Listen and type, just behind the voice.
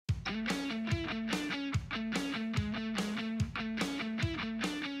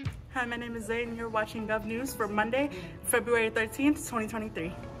Hi, my name is Zay and you're watching GovNews for Monday, February 13th,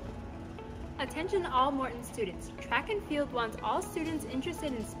 2023. Attention all Morton students. Track and Field wants all students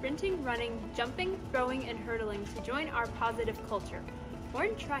interested in sprinting, running, jumping, throwing, and hurdling to join our positive culture.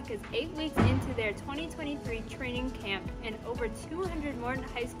 Morton Track is 8 weeks into their 2023 training camp and over 200 Morton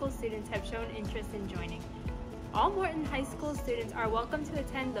High School students have shown interest in joining. All Morton High School students are welcome to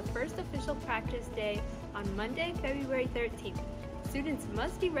attend the first official practice day on Monday, February 13th. Students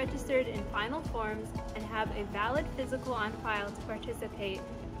must be registered in final forms and have a valid physical on file to participate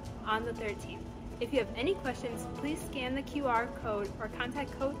on the 13th. If you have any questions, please scan the QR code or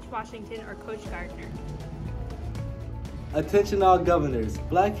contact Coach Washington or Coach Gardner. Attention all governors,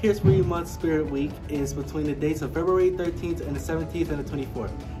 Black History Month Spirit Week is between the dates of February 13th and the 17th and the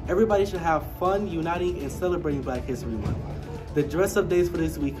 24th. Everybody should have fun, uniting, and celebrating Black History Month. The dress-up days for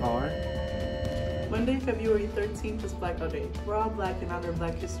this week are... Monday, February 13th is Blackout Day. We're all black in honor of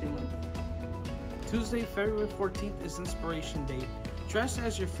Black History Month. Tuesday, February 14th is Inspiration Day. Dress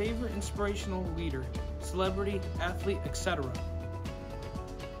as your favorite inspirational leader, celebrity, athlete, etc.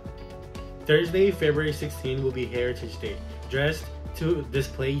 Thursday, February 16th will be Heritage Day. Dress to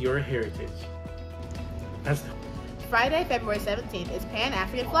display your heritage. Friday, February 17th is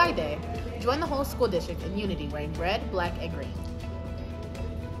Pan-African Flag Day. Join the whole school district in unity wearing red, black, and green.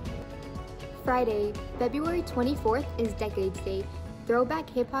 Friday, February 24th is Decades Day. Throwback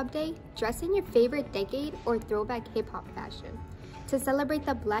Hip Hop Day. Dress in your favorite decade or throwback hip hop fashion to celebrate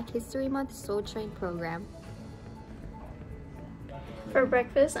the Black History Month Soul Train program. For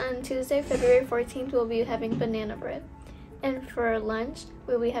breakfast on Tuesday, February 14th, we'll be having banana bread. And for lunch,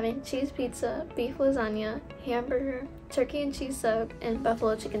 we'll be having cheese pizza, beef lasagna, hamburger, turkey and cheese sub, and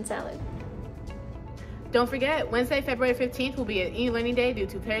buffalo chicken salad. Don't forget, Wednesday, February 15th will be an e-learning day due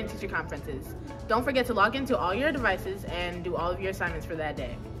to parent-teacher conferences. Don't forget to log into all your devices and do all of your assignments for that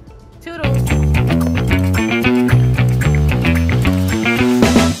day. Toodles!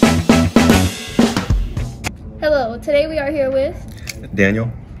 Hello, today we are here with Daniel.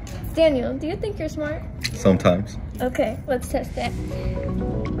 Daniel. Do you think you're smart? Sometimes. Okay, let's test that.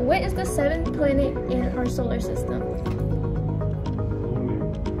 What is the 7th planet in our solar system?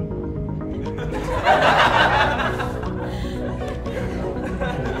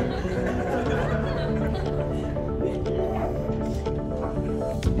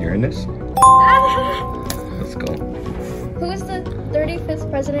 Uranus. Let's go. Who is the 35th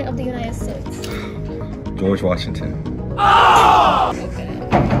president of the United States? George Washington. Okay.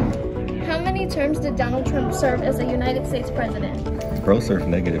 How many terms did Donald Trump serve as a United States president? Bro served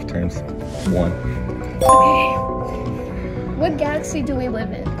negative terms. 1. Okay. What galaxy do we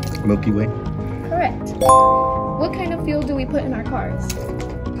live in? Milky Way. Correct. What kind of fuel do we put in our cars?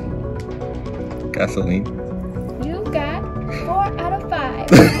 Gasoline. You got 4 out of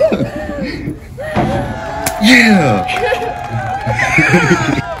 5. Yeah!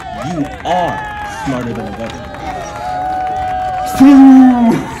 You are smarter than a government.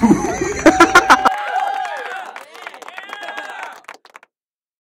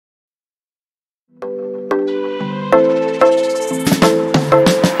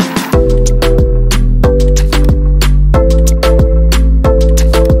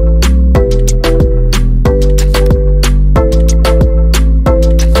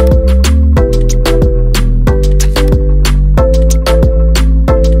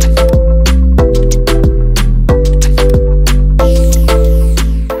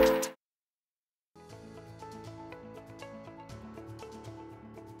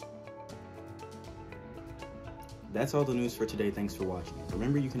 That's all the news for today. Thanks for watching.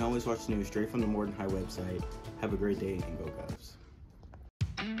 Remember, you can always watch the news straight from the Morton High website. Have a great day and go Govs.